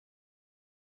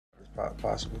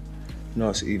possible. You know,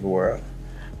 it's an evil world.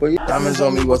 But yeah, diamonds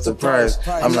on me, what's the price?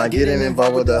 I'm not getting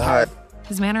involved with the hype.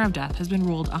 His manner of death has been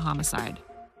ruled a homicide.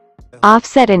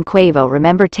 Offset and Quavo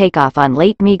remember Takeoff on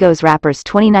late Migos rapper's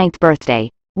 29th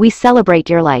birthday. We celebrate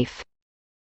your life.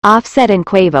 Offset and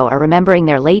Quavo are remembering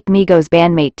their late Migos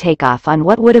bandmate Takeoff on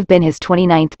what would have been his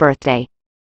 29th birthday.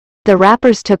 The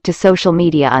rappers took to social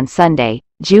media on Sunday,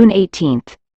 June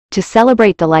 18th, to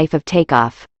celebrate the life of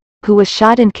Takeoff, who was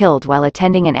shot and killed while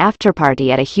attending an afterparty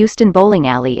at a Houston bowling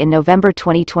alley in November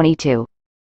 2022.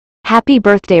 Happy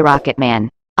birthday, Rocket Man,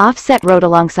 Offset wrote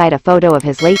alongside a photo of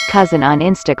his late cousin on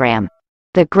Instagram.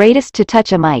 The greatest to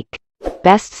touch a mic.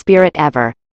 Best spirit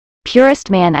ever. Purest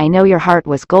man, I know your heart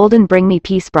was golden, bring me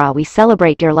peace brah, we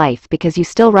celebrate your life because you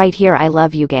still right here, I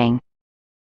love you gang.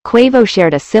 Quavo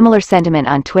shared a similar sentiment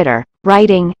on Twitter,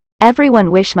 writing, everyone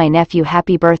wish my nephew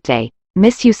happy birthday,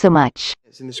 miss you so much.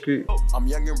 It's in the street. I'm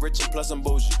young and rich and plus I'm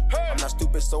bougie. I'm not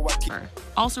stupid, so I keep.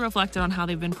 Also reflected on how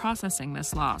they've been processing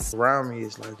this loss. Around me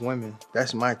is like women.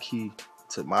 That's my key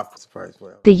to my surprise.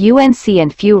 The UNC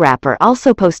and Few rapper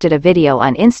also posted a video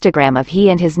on Instagram of he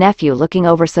and his nephew looking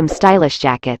over some stylish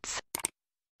jackets.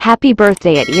 Happy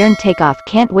birthday at Ian Takeoff,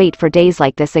 can't wait for days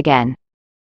like this again.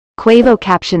 Quavo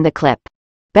captioned the clip.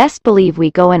 Best believe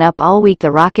we going up all week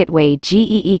the Rocket Way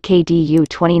GEEKDU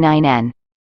 29N.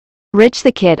 Rich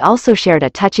the Kid also shared a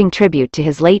touching tribute to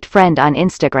his late friend on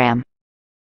Instagram.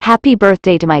 Happy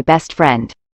birthday to my best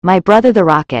friend, my brother the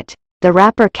Rocket, the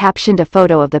rapper captioned a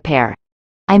photo of the pair.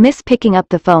 I miss picking up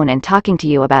the phone and talking to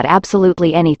you about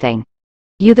absolutely anything.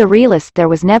 You the realest, there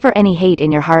was never any hate in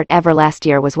your heart ever, last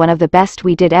year was one of the best,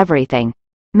 we did everything.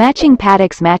 Matching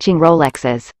Patek's, matching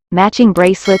Rolexes, matching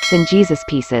bracelets and Jesus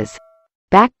pieces.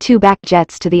 Back-to-back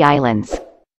jets to the islands.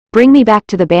 Bring me back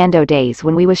to the bando days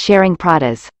when we was sharing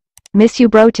Pradas. Miss you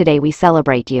bro, today we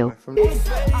celebrate you.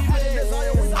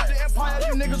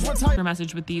 Her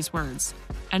message with these words,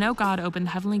 I know God opened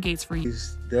heavenly gates for you.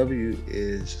 W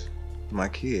is my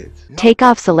kids.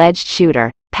 Takeoff's alleged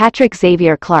shooter, Patrick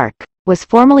Xavier Clark, was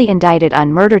formally indicted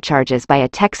on murder charges by a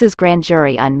Texas grand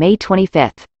jury on May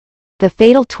 25. The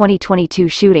fatal 2022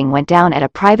 shooting went down at a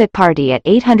private party at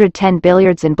 810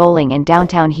 Billiards and Bowling in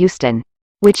downtown Houston,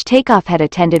 which Takeoff had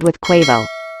attended with Quavo.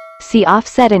 See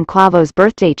Offset and Quavo's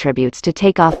birthday tributes to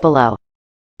Takeoff below.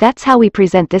 That's how we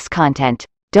present this content.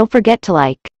 Don't forget to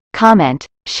like, comment,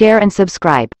 share and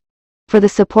subscribe. For the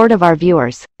support of our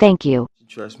viewers, thank you.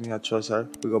 Trust me, I trust her.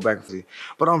 We go back and forth.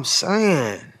 But I'm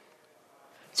saying.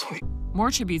 More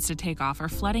tributes to Takeoff are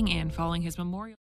flooding in following his memorial.